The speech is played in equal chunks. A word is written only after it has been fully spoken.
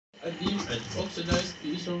a dim and oxidized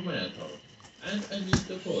piece of metal, and I need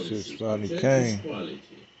to polish it to check its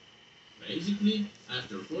quality. Basically,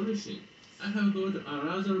 after polishing, I have got a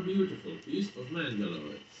rather beautiful piece of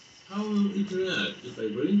mangalloy. How will it react if I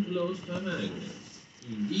bring close to a magnet?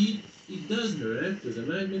 Indeed, it doesn't react to the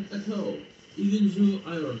magnet at all, even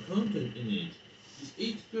though iron content in it is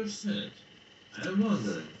 8%. I am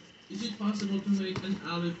wondering, is it possible to make an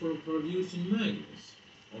alloy for producing magnets?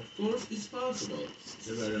 Of course it's possible.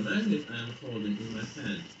 The very magnet I am holding in my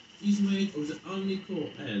hand is made of the alnico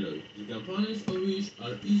alloy, the components of which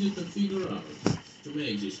are easy to figure out. To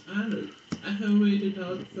make this alloy, I have weighed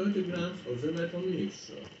out 30 grams of the metal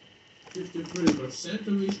mixture. 53%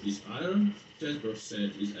 of which is iron,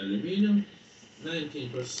 10% is aluminum,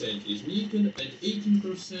 19% is nickel, and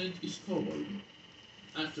 18% is cobalt.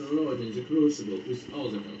 After loading the crucible with all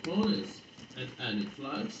the components and adding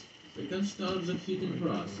flux, we can start the heating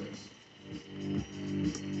process.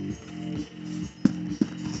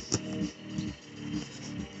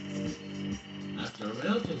 After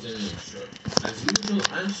melting the mixture, as usual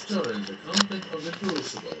I'm stirring the content of the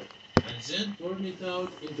crucible, and then pouring it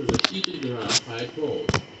out into the heated graphite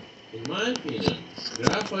mold. In my opinion,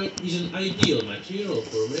 graphite is an ideal material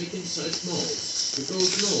for making such molds,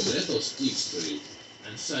 because no metal sticks to it,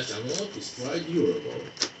 and such a mold is quite durable.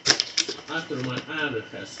 After my alloy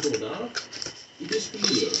has cooled off, it is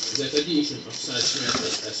clear that addition of such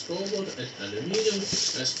metals as cobalt and aluminum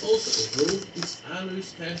has also improved its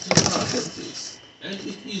alloy's casting properties, and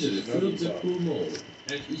it easily filled the cool mold,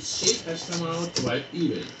 and its shape has come out quite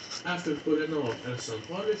even. After cooling off and some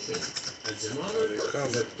polishing, at the moment,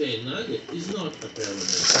 the obtained nugget is not a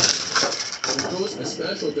permanent magnet, because a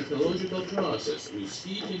special technological process with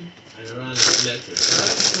heating and running electric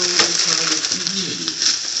current for this nugget is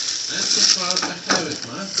needed. And so far I haven't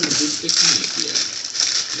mastered this technique yet.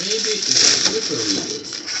 Maybe in the future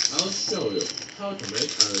videos I'll show you how to make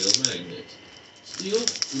a real magnet. Still,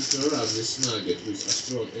 if you rub this nugget with a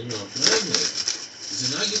strong enough magnet,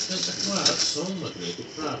 the nugget can acquire some magnetic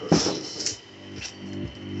properties.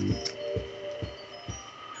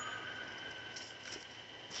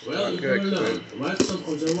 Well, you have learned what some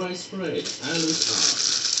of the widespread alloys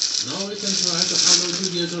are. Now we can try to alloy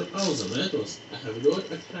together all the metals I have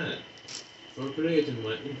got at hand. For creating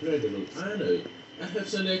my incredible alloy, I have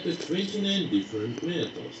selected 29 different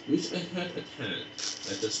metals, which I had at hand.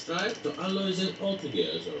 Let us try to alloy them all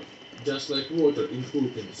together. Just like water in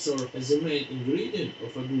cooking serves as the main ingredient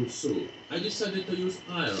of a good soup, I decided to use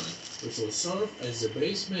iron, which will serve as the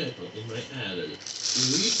base metal in my alloy, in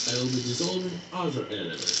which I will be dissolving other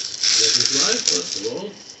elements. Let me try first of all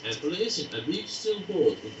and placing a big steel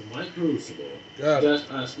bolt into my crucible. Just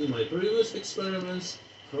as in my previous experiments,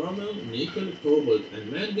 chromium, nickel, cobalt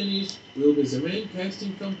and manganese will be the main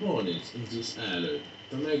casting components in this alloy.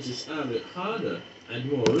 To make this alloy harder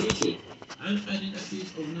and more rigid, I'm adding a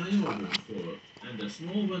piece of niobium ore and a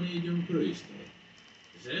small vanadium crystal.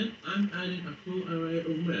 Then I'm adding a full array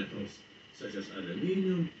of metals such as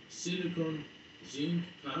aluminum, silicon, zinc,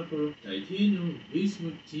 copper, titanium,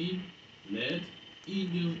 bismuth, tin, lead,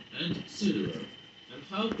 indium, and silver. And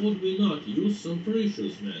how could we not use some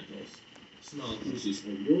precious metals? Small pieces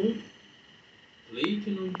of gold,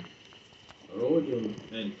 platinum, rhodium,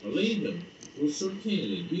 and palladium will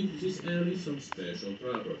certainly give this alloy some special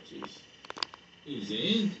properties. In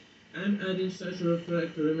the end, I'm adding such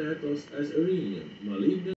refractory metals as rhenium, molybdenum,